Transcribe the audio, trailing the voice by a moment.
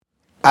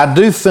I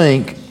do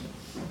think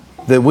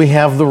that we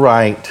have the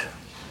right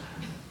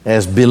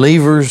as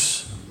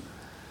believers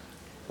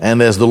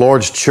and as the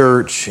Lord's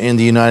church in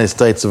the United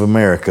States of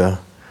America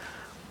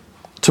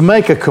to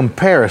make a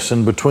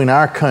comparison between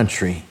our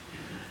country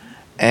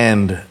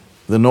and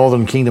the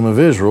northern kingdom of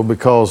Israel,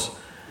 because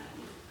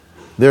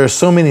there are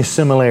so many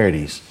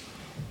similarities.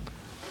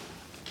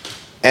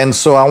 And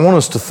so I want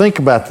us to think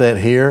about that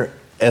here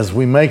as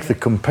we make the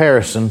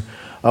comparison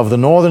of the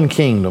northern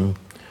kingdom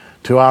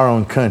to our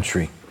own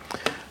country.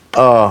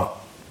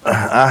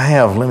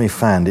 Let me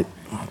find it.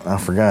 I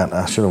forgot.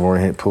 I should have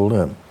already had it pulled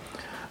up.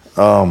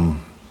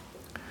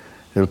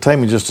 It'll take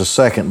me just a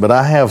second, but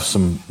I have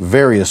some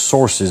various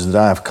sources that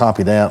I've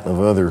copied out of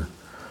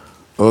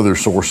other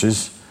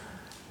sources,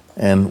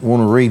 and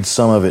want to read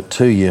some of it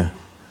to you.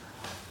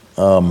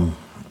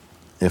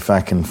 If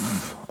I can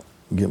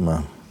get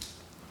my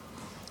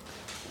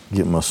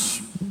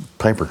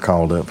paper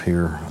called up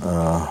here.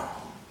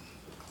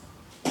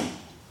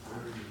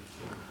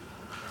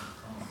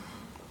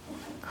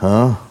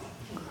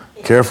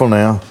 Careful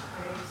now.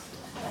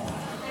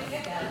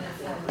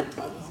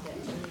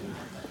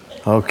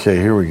 Okay,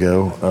 here we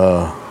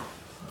go.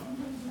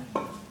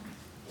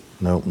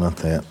 Nope, not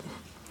that.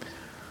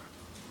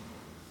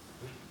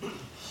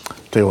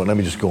 Tell you what, let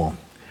me just go on.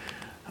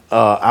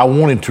 I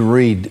wanted to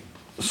read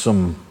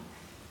some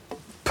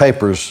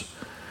papers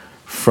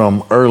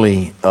from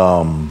early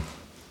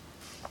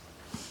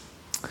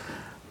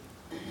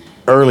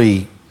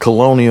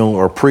colonial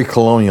or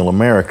pre-colonial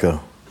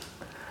America,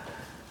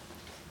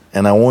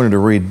 and I wanted to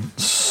read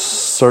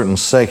certain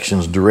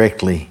sections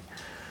directly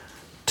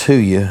to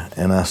you,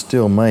 and I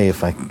still may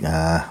if I...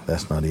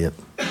 that's not it.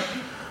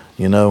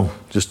 You know,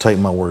 just take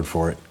my word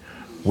for it.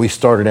 We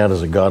started out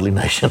as a godly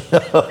nation.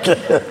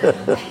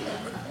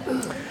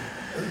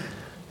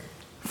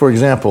 For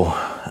example,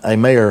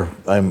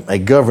 a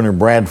Governor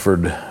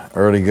Bradford,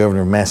 early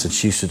governor of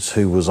Massachusetts,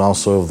 who was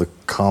also of the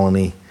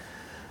colony,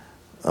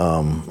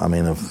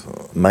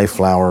 of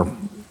Mayflower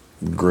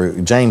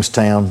group,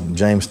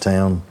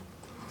 Jamestown.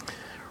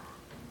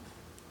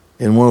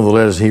 In one of the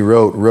letters he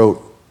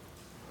wrote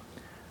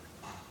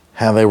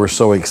how they were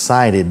so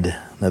excited.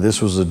 Now,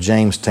 this was the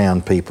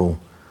Jamestown people.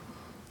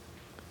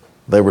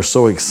 They were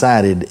so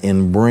excited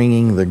in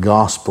bringing the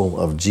gospel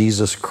of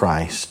Jesus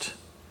Christ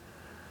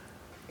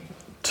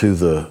to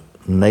the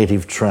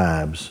native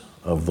tribes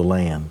of the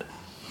land.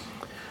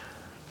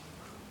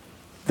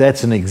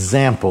 That's an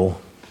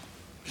example.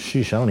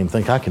 Sheesh, I don't even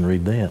think I can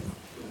read that.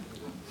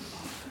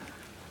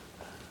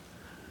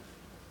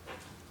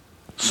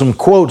 Some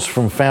quotes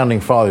from founding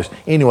fathers.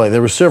 Anyway,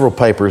 there were several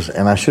papers,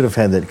 and I should have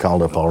had that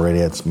called up already.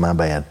 That's my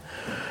bad.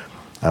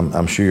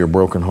 I'm sure you're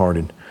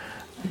brokenhearted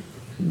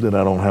that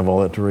I don't have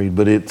all that to read.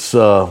 But it's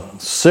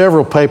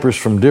several papers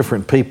from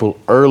different people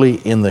early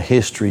in the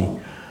history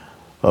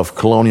of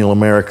colonial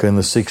America in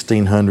the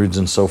 1600s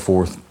and so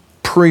forth,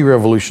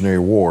 pre-Revolutionary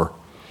War.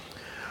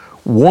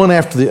 One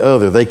after the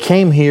other. They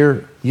came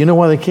here. You know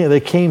why they came?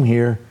 They came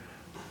here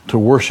to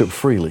worship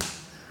freely.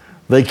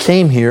 They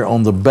came here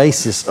on the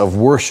basis of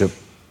worshiping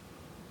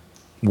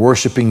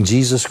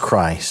Jesus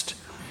Christ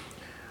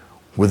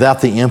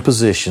without the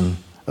imposition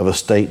of a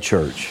state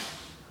church.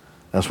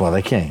 That's why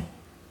they came.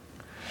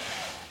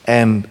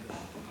 And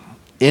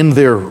in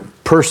their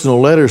personal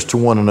letters to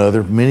one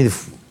another, many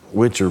of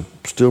which are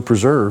still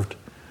preserved,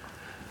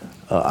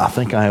 I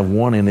think I have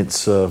one in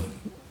its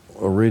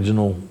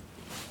original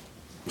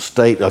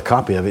state, a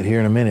copy of it here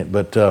in a minute,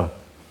 but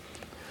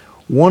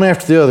one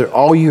after the other,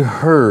 all you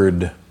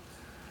heard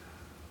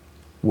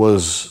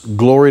was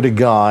glory to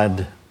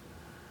God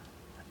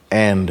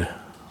and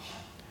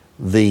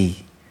the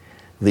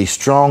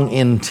strong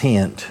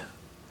intent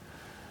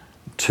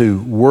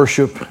to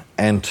worship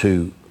and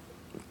to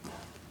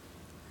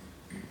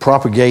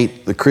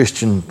propagate the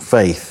Christian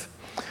faith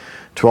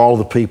to all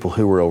the people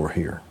who were over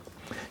here.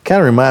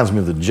 Kind of reminds me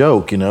of the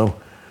joke, you know.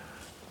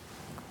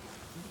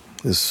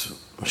 This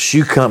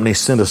shoe company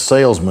sent a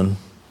salesman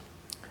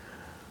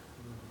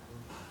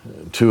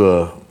to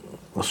a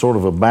sort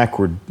of a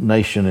backward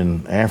nation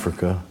in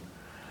Africa,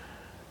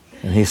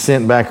 and he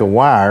sent back a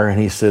wire, and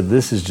he said,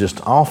 "This is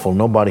just awful.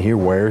 Nobody here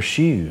wears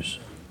shoes."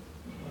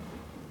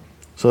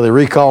 So they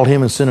recalled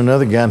him and sent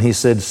another guy, and he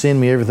said,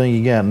 "Send me everything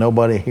you got.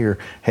 Nobody here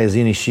has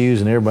any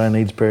shoes, and everybody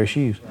needs a pair of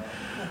shoes."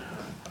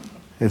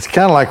 It's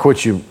kind of like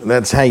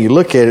that's how you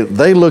look at it.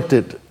 They looked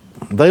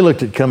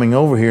at coming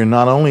over here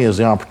not only as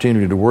the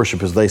opportunity to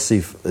worship as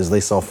they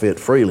saw fit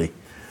freely,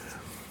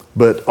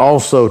 but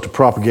also to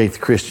propagate the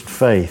Christian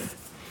faith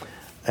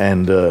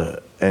and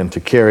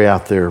to carry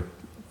out the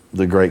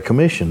Great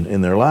Commission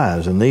in their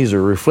lives. And these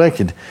are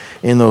reflected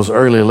in those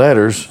early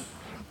letters.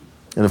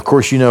 And of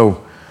course, you know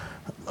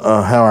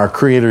how our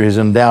Creator has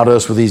endowed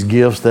us with these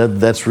gifts.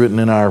 That's written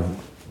in our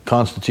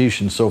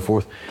Constitution and so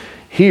forth.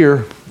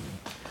 Here,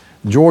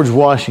 George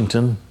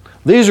Washington,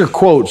 these are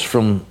quotes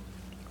from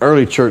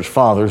early church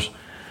fathers,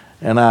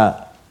 and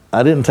I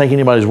didn't take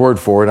anybody's word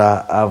for it.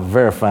 I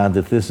verified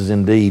that this is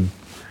indeed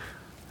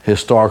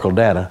historical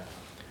data.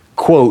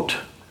 Quote,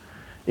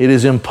 It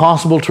is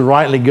impossible to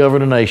rightly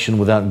govern a nation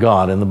without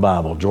God in the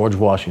Bible. George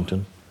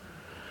Washington,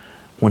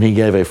 when he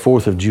gave a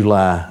 4th of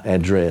July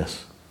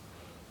address.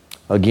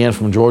 Again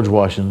from George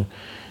Washington,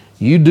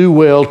 you do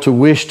well to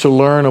wish to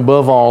learn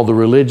above all the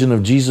religion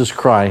of Jesus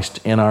Christ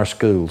in our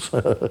schools.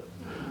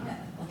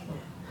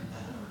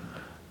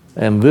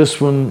 And this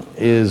one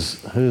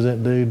is, who's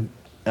that dude?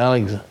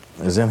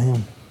 Is that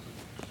him?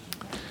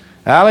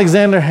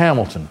 Alexander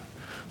Hamilton,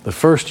 the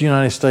first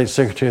United States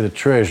Secretary of the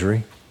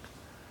Treasury,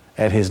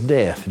 at his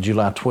death,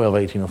 July 12,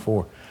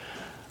 1804.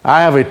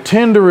 I have a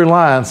tender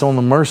reliance on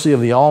the mercy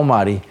of the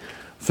Almighty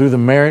through the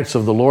merits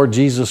of the Lord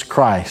Jesus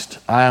Christ.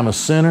 I am a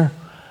sinner.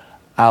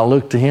 I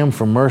look to Him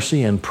for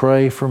mercy and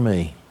pray for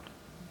me.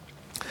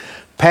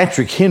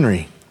 Patrick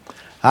Henry,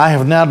 I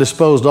have now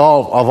disposed of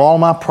all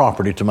my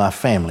property to my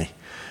family.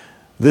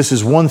 This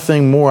is one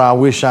thing more I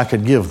wish I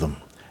could give them,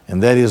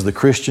 and that is the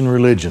Christian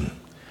religion.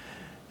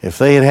 If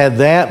they had had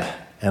that,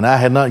 and I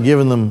had not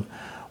given them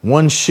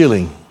 1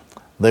 shilling,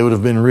 they would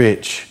have been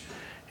rich.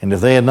 And if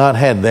they had not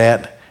had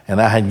that,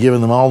 and I had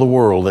given them all the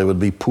world, they would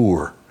be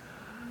poor.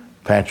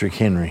 Patrick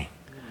Henry.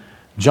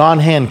 John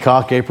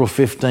Hancock, April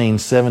 15,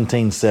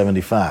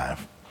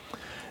 1775.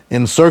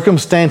 In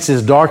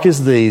circumstances dark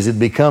as these, it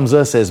becomes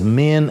us as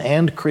men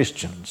and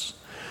Christians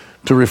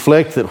to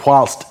reflect that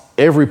whilst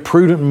every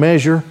prudent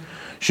measure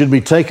should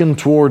be taken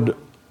to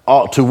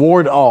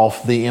ward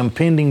off the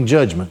impending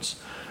judgments,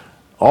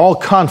 all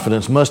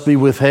confidence must be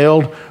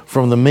withheld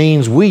from the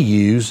means we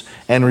use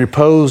and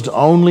reposed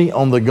only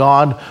on the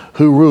God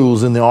who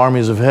rules in the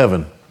armies of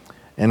heaven,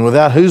 and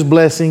without whose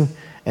blessing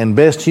and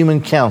best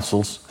human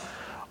counsels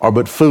are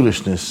but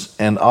foolishness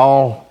and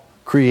all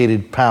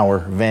created power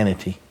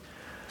vanity.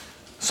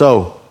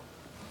 So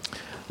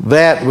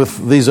that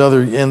with these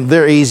other, and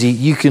they're easy.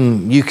 You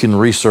can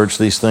research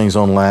these things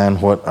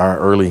online. What our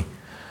early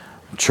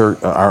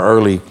church, our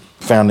early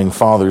founding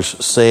fathers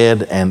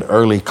said, and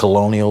early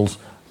colonial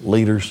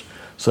leaders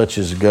such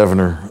as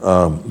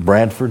Governor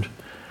Bradford.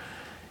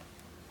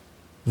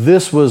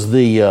 This was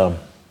a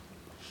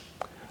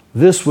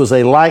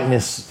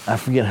likeness. I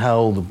forget how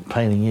old the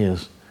painting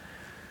is.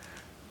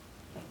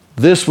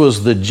 This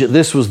was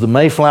the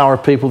Mayflower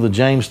people,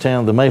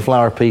 the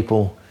Mayflower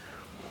people.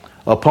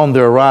 Upon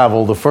their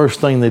arrival, the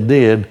first thing they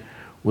did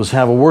was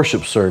have a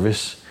worship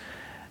service,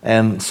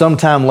 and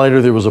sometime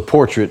later there was a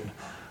portrait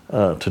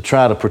to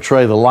try to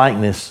portray the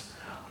likeness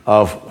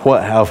of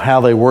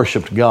how they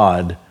worshiped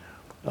God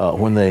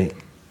when they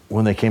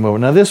came over.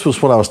 Now this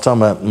was what I was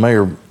talking about.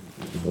 Mayor,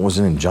 was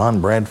it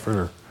John Bradford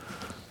or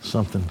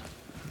something?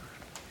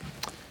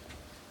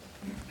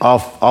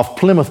 Off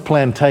Plymouth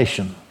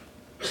Plantation.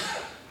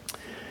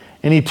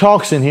 And he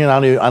talks in here,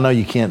 and I know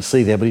you can't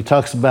see that, but he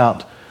talks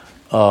about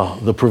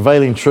the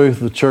prevailing truth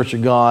of the Church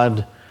of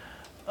God,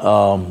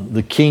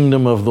 the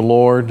kingdom of the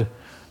Lord,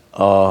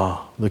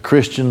 the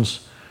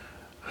Christians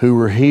who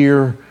were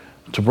here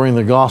to bring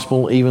the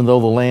gospel, even though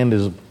the land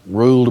is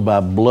ruled by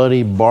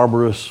bloody,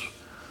 barbarous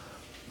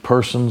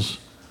persons.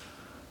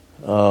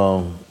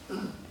 Then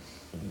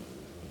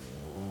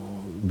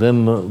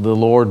the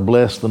Lord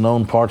blessed the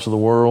known parts of the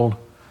world.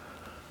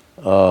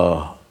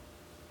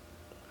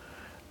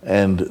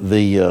 And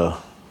the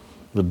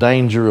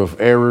danger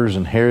of errors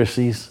and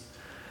heresies,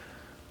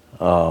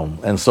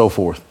 and so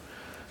forth.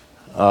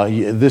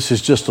 This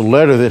is just a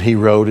letter that he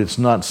wrote. It's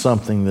not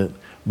something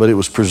but it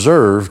was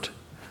preserved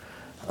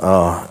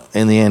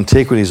in the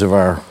antiquities of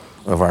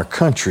our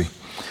country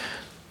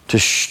to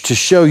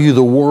show you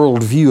the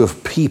worldview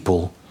of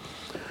people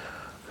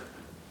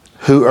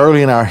who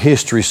early in our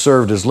history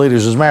served as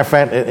leaders. As a matter of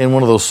fact, in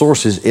one of those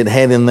sources, it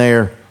had in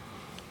there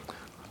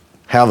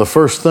how the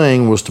first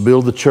thing was to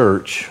build the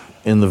church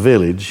in the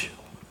village,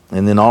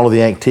 and then all of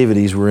the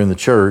activities were in the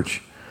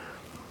church,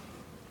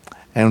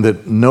 and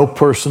that no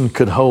person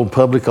could hold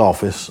public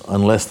office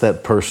unless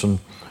that person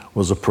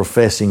was a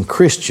professing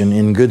Christian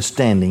in good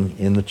standing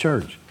in the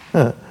church.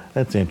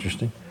 That's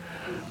interesting.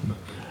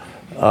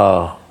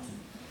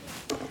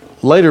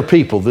 Later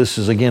people, this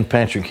is again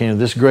Patrick Henry,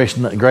 this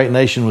great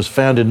nation was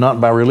founded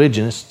not by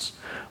religionists,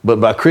 but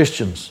by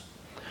Christians.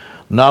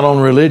 Not on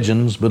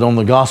religions, but on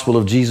the gospel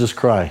of Jesus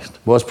Christ.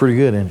 Well, it's pretty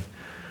good, isn't it?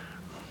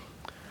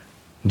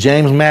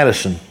 James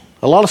Madison.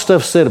 A lot of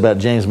stuff said about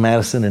James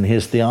Madison and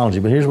his theology,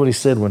 but here's what he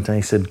said one time.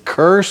 He said,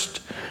 "Cursed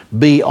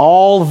be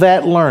all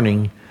that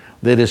learning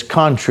that is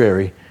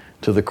contrary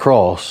to the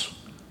cross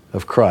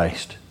of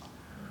Christ."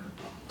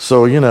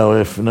 So, in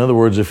other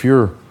words, if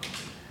your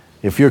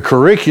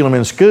curriculum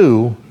in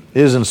school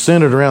isn't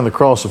centered around the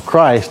cross of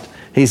Christ,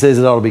 he says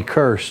it ought to be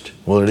cursed.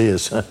 Well, it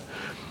is.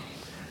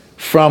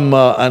 From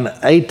an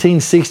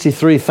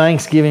 1863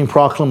 Thanksgiving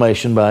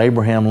proclamation by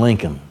Abraham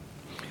Lincoln.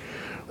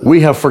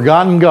 "We have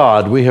forgotten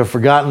God. We have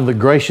forgotten the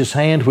gracious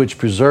hand which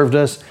preserved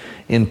us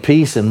in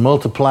peace and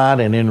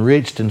multiplied and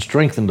enriched and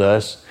strengthened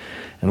us.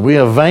 And we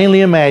have vainly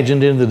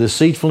imagined in the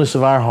deceitfulness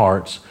of our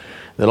hearts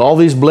that all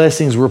these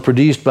blessings were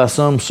produced by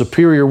some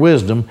superior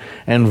wisdom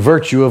and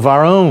virtue of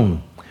our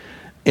own.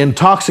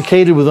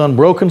 Intoxicated with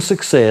unbroken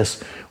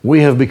success,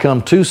 we have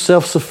become too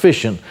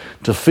self-sufficient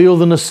to feel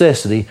the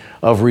necessity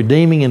of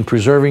redeeming and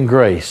preserving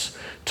grace,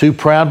 too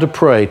proud to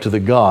pray to the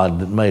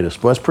God that made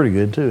us. Well, that's pretty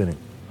good too, isn't it?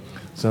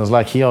 Sounds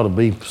like he ought to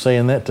be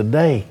saying that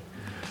today.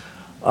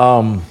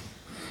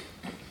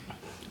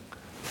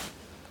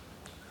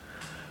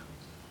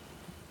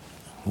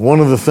 One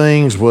of the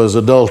things was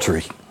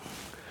adultery.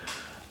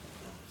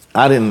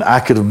 I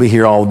could be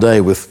here all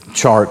day with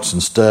charts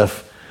and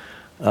stuff.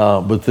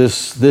 But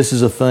this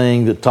is a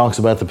thing that talks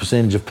about the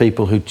percentage of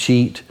people who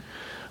cheat.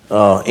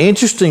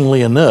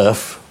 Interestingly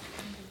enough,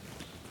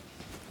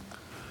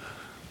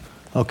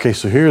 okay,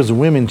 so here's the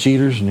women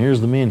cheaters and here's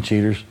the men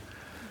cheaters.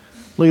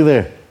 Look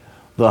there.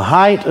 The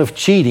height of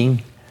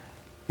cheating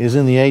is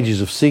in the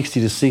ages of 60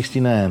 to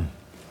 69.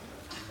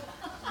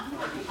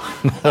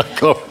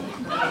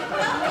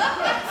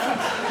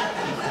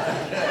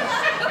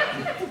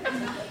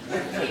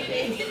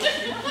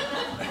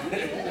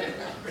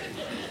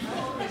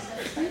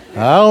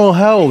 I don't know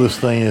how old this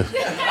thing is.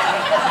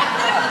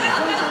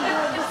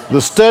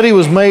 The study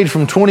was made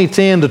from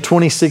 2010 to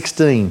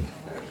 2016.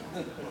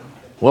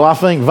 Well, I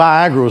think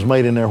Viagra was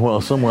made in there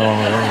somewhere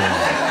along the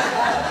line.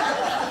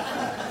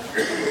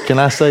 Can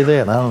I say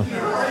that? I don't know.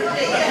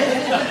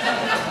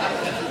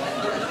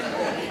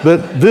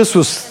 But this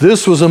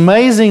was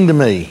amazing to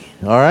me,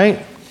 all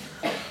right?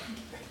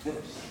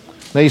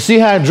 Now you see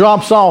how it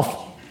drops off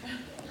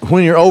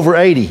when you're over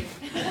 80.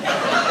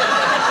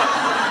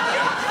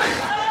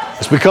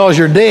 It's because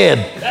you're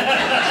dead.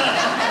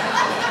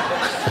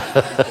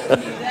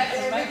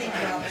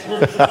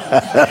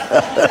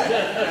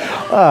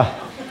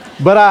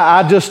 But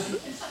I just,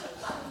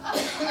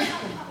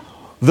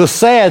 the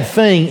sad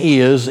thing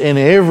is, in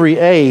every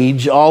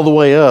age, all the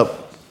way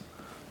up,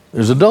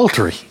 there's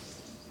adultery.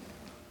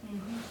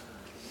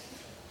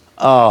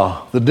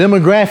 The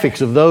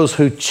demographics of those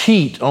who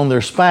cheat on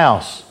their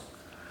spouse,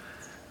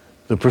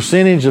 the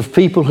percentage of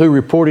people who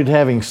reported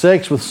having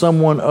sex with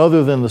someone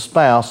other than the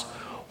spouse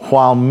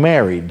while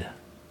married.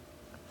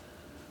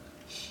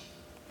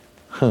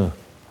 I'm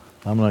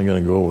not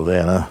going to go over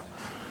that.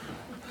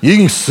 You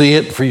can see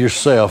it for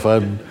yourself.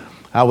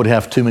 I would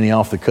have too many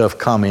off-the-cuff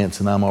comments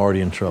and I'm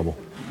already in trouble.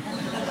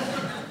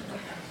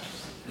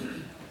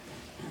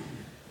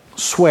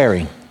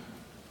 Swearing.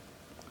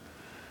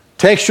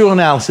 Textual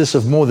analysis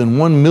of more than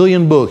 1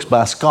 million books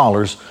by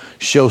scholars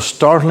show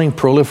startling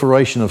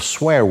proliferation of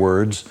swear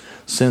words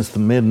since the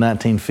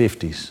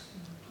mid-1950s.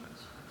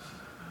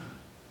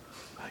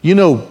 You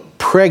know,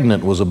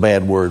 pregnant was a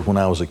bad word when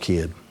I was a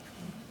kid.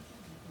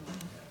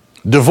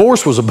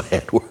 Divorce was a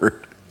bad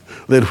word.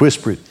 They'd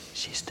whisper it,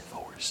 she's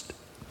divorced.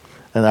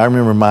 And I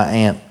remember my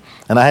aunt,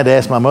 and I had to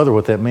ask my mother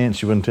what that meant.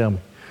 She wouldn't tell me.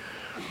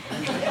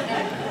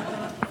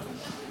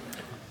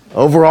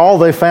 Overall,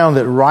 they found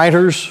that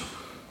writers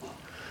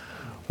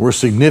were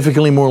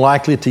significantly more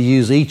likely to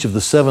use each of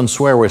the 7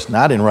 swear words.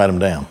 Now, I didn't write them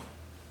down.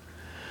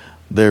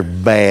 They're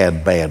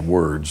bad, bad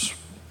words.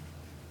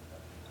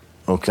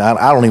 Okay,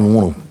 I don't even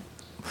want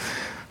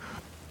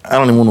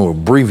to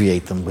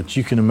abbreviate them, but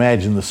you can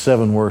imagine the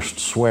 7 worst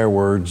swear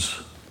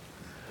words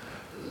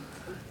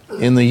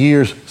in the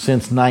years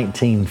since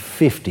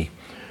 1950,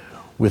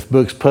 with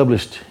books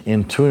published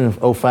in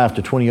 2005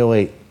 to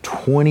 2008,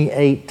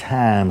 28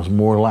 times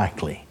more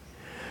likely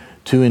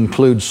to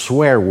include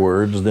swear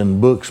words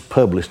than books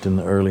published in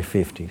the early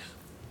 50s.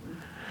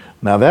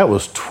 Now, that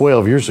was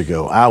 12 years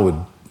ago. I would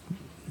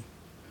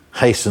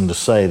hasten to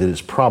say that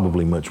it's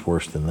probably much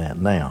worse than that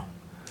now.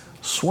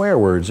 Swear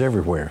words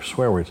everywhere,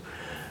 swear words.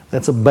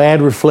 That's a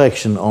bad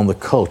reflection on the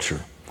culture.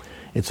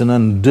 It's an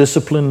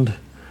undisciplined,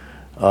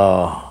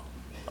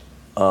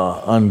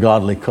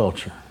 ungodly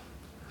culture.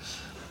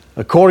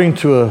 According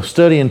to a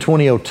study in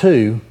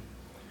 2002,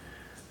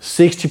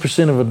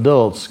 60% of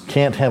adults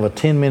can't have a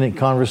 10-minute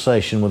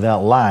conversation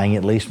without lying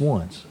at least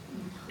once.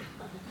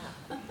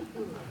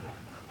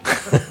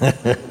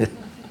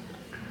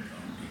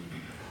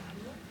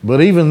 But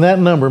even that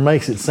number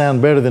makes it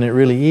sound better than it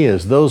really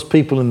is. Those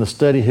people in the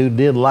study who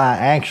did lie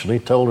actually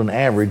told an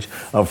average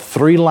of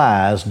 3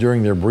 lies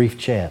during their brief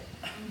chat.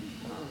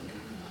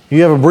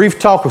 You have a brief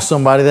talk with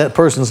somebody, that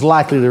person's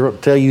likely to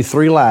tell you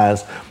 3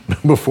 lies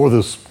before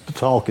the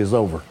talk is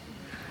over.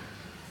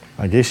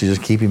 I guess you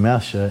just keep your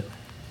mouth shut.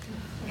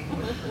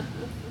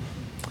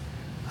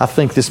 I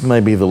think this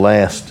may be the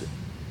last.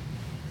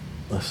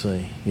 Let's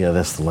see. Yeah,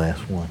 that's the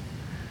last one.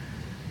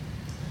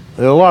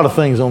 There are a lot of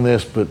things on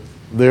this, but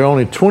there are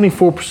only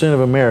 24%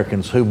 of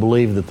Americans who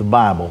believe that the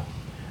Bible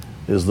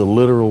is the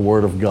literal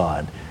Word of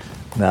God.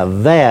 Now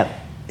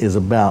that is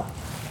about,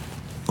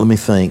 let me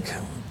think,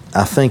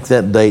 I think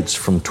that dates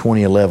from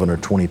 2011 or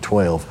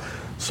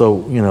 2012.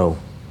 So, you know,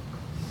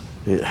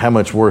 how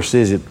much worse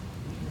is it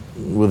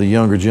with a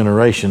younger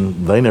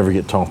generation? They never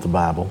get taught the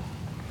Bible.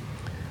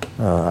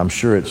 I'm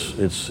sure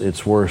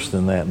it's worse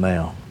than that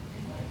now.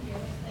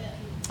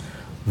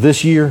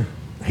 This year,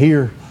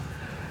 here,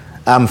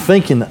 I'm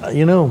thinking,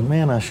 you know,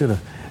 man, I should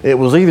have. It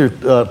was either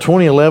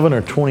 2011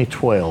 or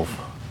 2012.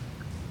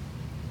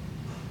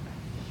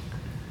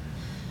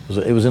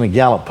 It was in a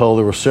Gallup poll.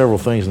 There were several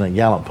things in that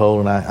Gallup poll,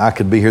 and I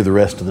could be here the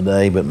rest of the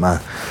day, but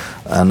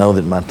I know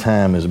that my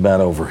time is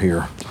about over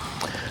here.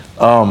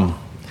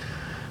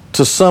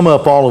 To sum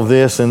up all of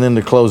this and then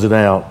to close it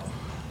out,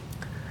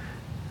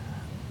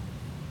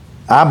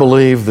 I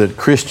believe that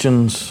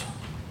Christians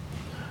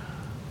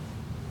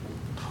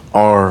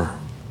are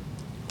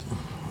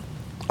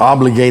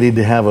obligated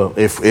to have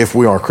if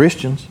we are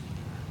Christians,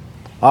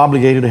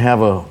 obligated to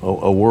have a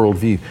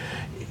worldview.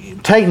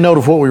 Take note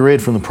of what we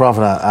read from the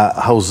prophet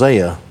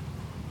Hosea.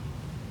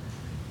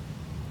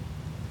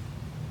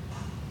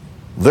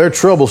 Their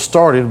trouble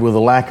started with a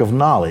lack of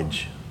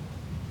knowledge.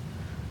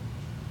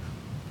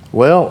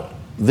 Well,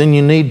 then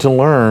you need to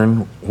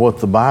learn what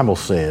the Bible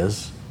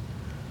says,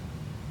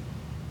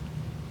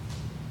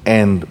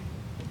 and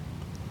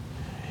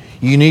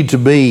you need to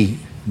be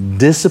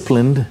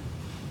disciplined,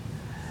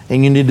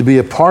 and you need to be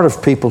a part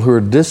of people who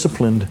are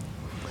disciplined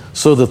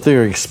so that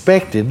they're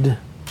expected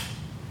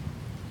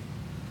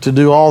to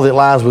do all that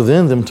lies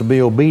within them to be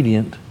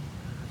obedient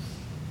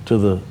to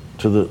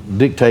the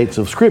dictates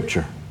of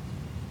Scripture.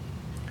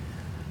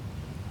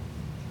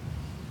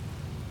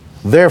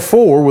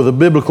 Therefore, with a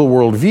biblical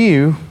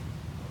worldview,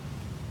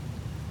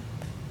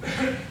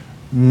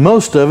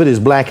 most of it is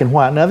black and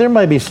white. Now, there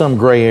may be some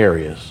gray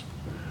areas,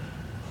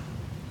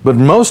 but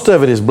most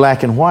of it is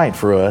black and white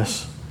for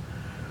us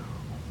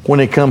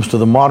when it comes to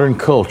the modern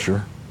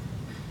culture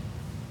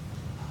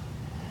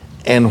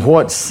and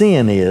what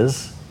sin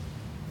is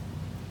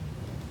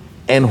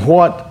and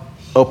what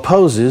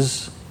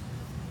opposes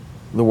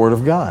the Word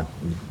of God.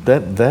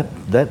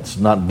 That's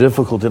not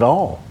difficult at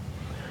all.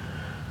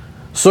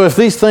 So if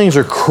these things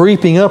are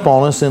creeping up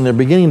on us and they're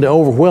beginning to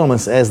overwhelm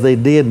us as they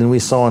did and we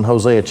saw in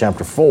Hosea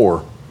chapter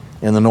 4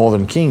 in the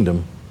northern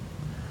kingdom,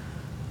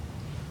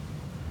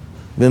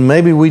 then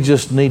maybe we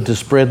just need to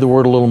spread the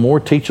word a little more,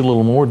 teach a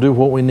little more, do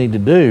what we need to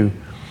do,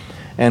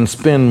 and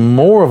spend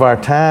more of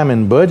our time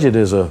and budget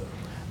as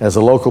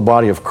a local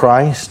body of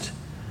Christ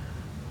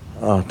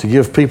to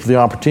give people the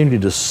opportunity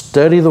to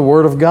study the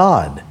Word of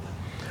God.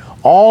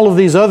 All of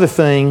these other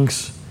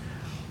things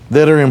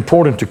that are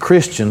important to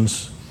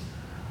Christians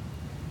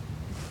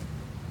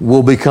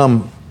will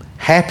become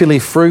happily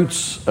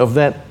fruits of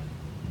that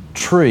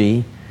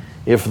tree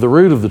if the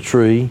root of the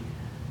tree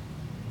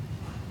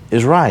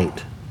is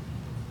right.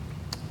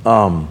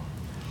 And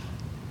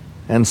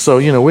so,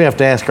 we have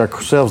to ask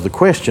ourselves the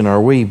question,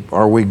 are we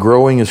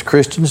growing as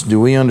Christians? Do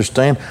we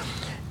understand?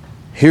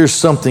 Here's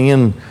something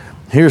in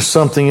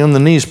the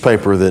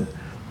newspaper that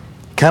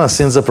kind of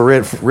sends up a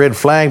red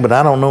flag, but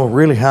I don't know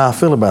really how I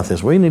feel about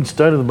this. We need to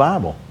study the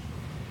Bible.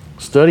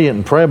 Study it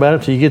and pray about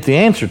it till you get the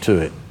answer to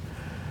it.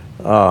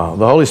 The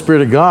Holy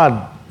Spirit of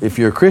God, if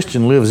you're a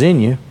Christian, lives in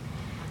you,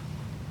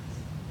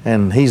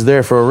 and He's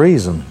there for a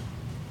reason.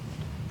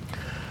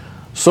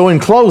 So in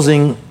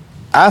closing,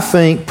 I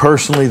think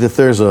personally that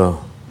there's an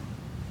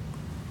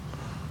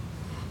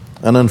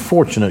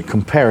unfortunate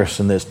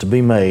comparison that's to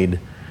be made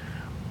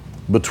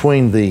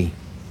between the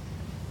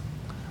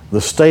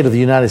state of the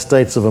United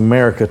States of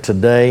America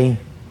today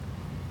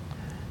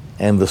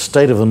and the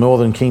state of the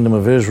northern kingdom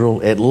of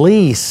Israel, at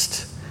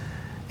least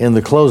in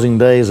the closing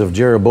days of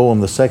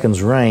Jeroboam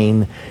II's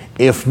reign,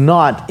 if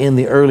not in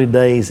the early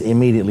days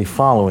immediately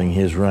following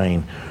his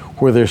reign,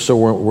 where there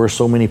were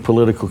so many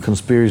political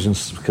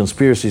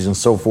conspiracies and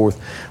so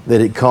forth that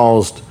it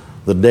caused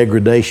the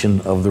degradation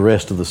of the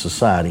rest of the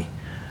society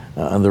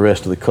and the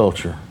rest of the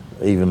culture,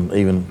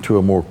 even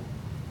to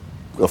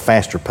a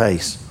faster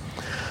pace.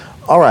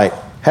 All right,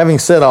 having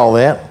said all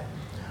that,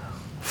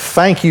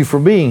 thank you for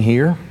being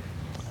here.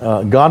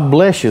 God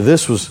bless you.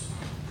 This was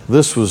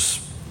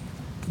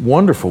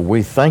wonderful.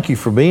 We thank you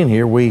for being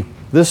here.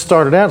 This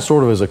started out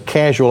sort of as a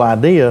casual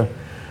idea.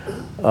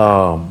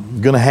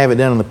 Going to have it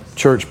down in the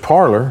church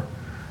parlor,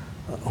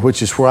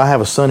 which is where I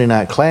have a Sunday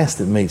night class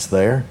that meets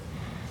there.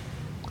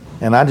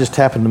 And I just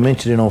happened to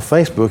mention it on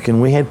Facebook,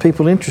 and we had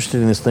people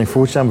interested in this thing,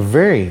 for which I'm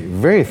very,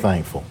 very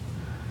thankful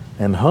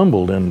and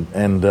humbled.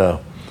 And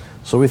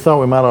so we thought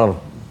we might ought to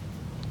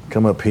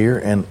come up here.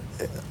 And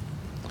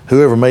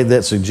whoever made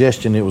that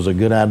suggestion, it was a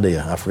good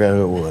idea. I forgot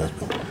who it was.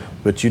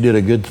 But you did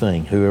a good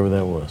thing, whoever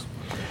that was.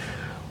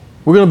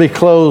 We're going to be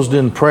closed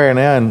in prayer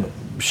now. And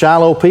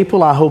Shiloh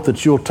people, I hope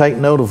that you'll take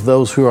note of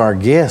those who are our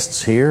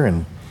guests here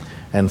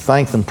and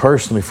thank them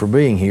personally for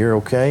being here,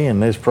 okay?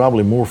 And there's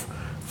probably more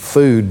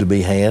food to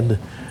be had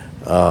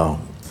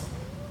on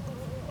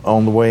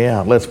the way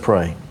out. Let's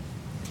pray.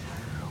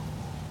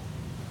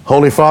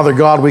 Holy Father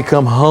God, we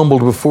come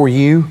humbled before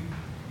you,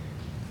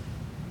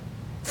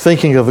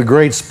 thinking of the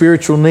great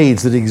spiritual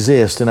needs that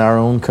exist in our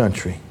own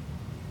country.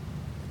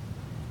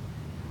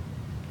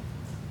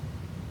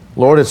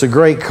 Lord, it's a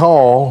great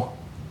call,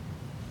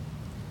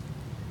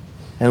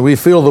 and we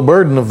feel the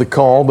burden of the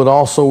call, but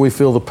also we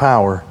feel the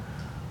power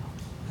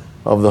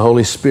of the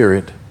Holy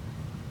Spirit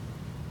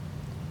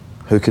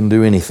who can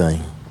do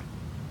anything.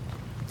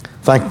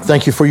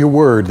 Thank you for your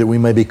word, that we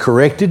may be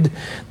corrected,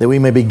 that we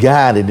may be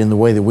guided in the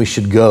way that we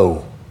should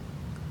go.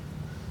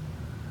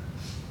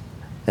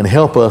 And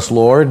help us,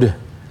 Lord,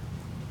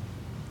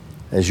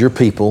 as your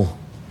people,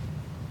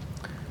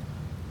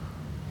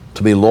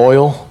 to be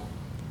loyal,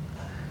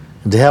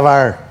 and to have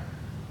our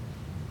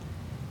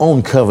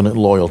own covenant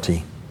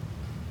loyalty.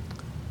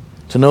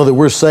 To know that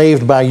we're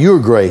saved by your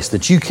grace,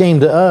 that you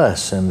came to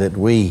us, and that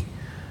we,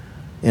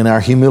 in our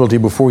humility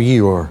before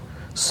you, are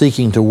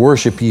seeking to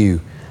worship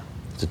you,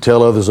 to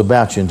tell others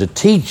about you, and to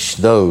teach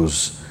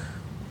those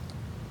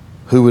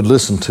who would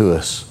listen to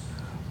us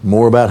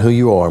more about who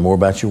you are, more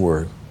about your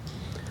word.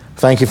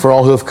 Thank you for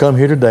all who have come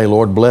here today.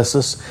 Lord, bless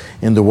us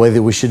in the way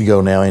that we should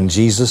go now. In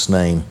Jesus'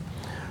 name,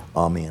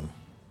 amen.